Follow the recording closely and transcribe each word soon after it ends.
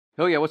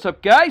Oh yeah, what's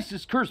up guys?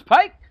 This is Curse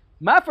Pike.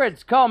 My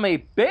friends call me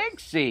Big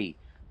C.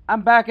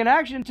 I'm back in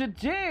action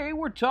today.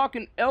 We're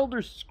talking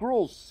Elder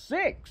Scrolls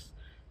 6.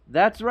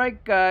 That's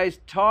right guys,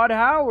 Todd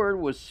Howard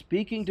was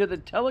speaking to the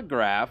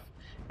Telegraph.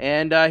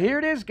 And here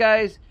it is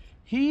guys.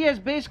 He has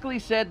basically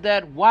said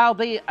that while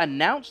they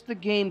announced the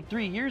game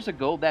 3 years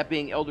ago, that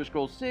being Elder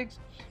Scrolls 6,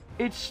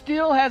 it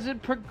still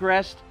hasn't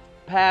progressed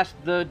past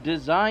the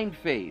design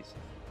phase.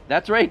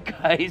 That's right,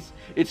 guys.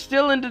 It's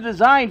still in the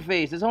design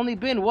phase. It's only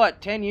been,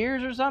 what, 10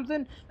 years or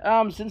something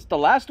since the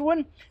last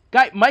one?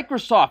 Guy,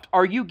 Microsoft,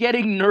 are you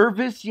getting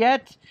nervous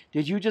yet?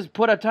 Did you just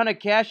put a ton of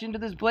cash into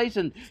this place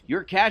and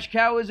your cash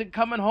cow isn't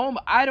coming home?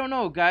 I don't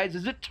know, guys.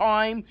 Is it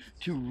time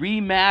to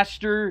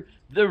remaster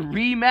the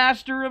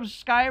remaster of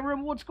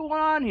Skyrim? What's going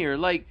on here?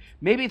 Like,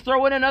 maybe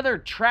throw in another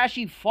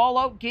trashy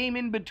Fallout game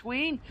in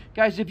between?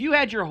 Guys, if you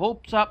had your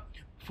hopes up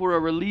for a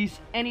release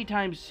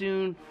anytime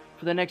soon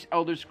for the next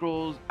Elder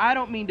Scrolls, I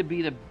don't mean to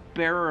be the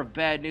bearer of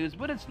bad news,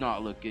 but it's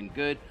not looking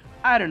good.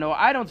 I don't know.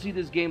 I don't see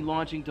this game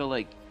launching till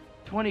like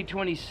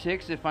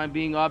 2026 if I'm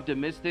being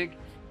optimistic.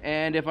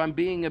 And if I'm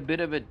being a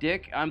bit of a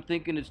dick, I'm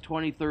thinking it's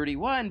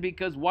 2031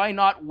 because why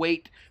not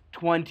wait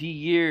 20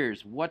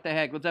 years? What the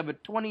heck? Let's have a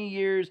 20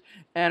 years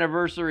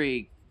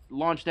anniversary.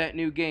 Launch that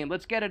new game.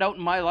 Let's get it out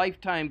in my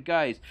lifetime,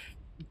 guys.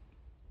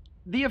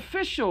 The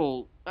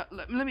official...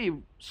 let me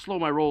slow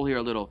my roll here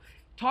a little.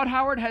 Todd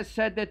Howard has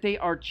said that they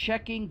are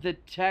checking the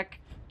tech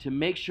to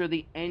make sure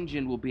the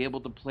engine will be able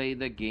to play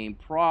the game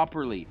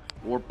properly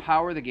or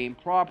power the game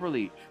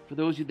properly. For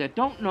those of you that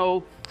don't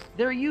know,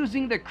 they're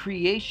using the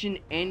Creation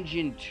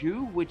Engine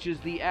 2, which is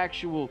the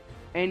actual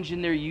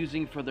engine they're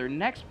using for their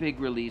next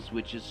big release,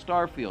 which is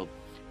Starfield,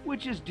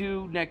 which is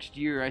due next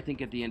year, I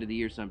think at the end of the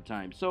year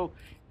sometime. So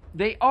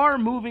they are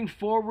moving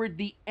forward.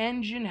 The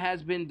engine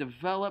has been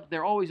developed.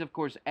 They're always, of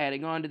course,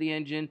 adding on to the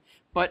engine.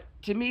 But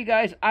to me,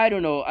 guys, I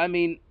don't know. I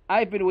mean,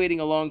 I've been waiting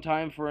a long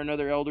time for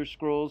another Elder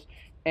Scrolls.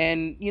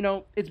 And, you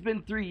know, it's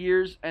been 3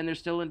 years and they're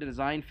still in the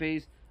design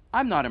phase.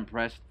 I'm not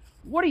impressed.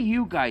 What do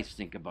you guys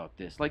think about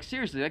this? Like,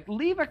 seriously, like,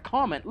 leave a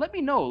comment. Let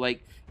me know.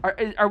 Like,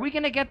 are we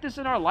going to get this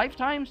in our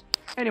lifetimes?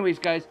 Anyways,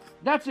 guys,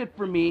 that's it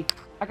for me.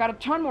 I got a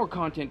ton more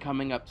content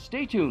coming up.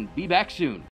 Stay tuned. Be back soon.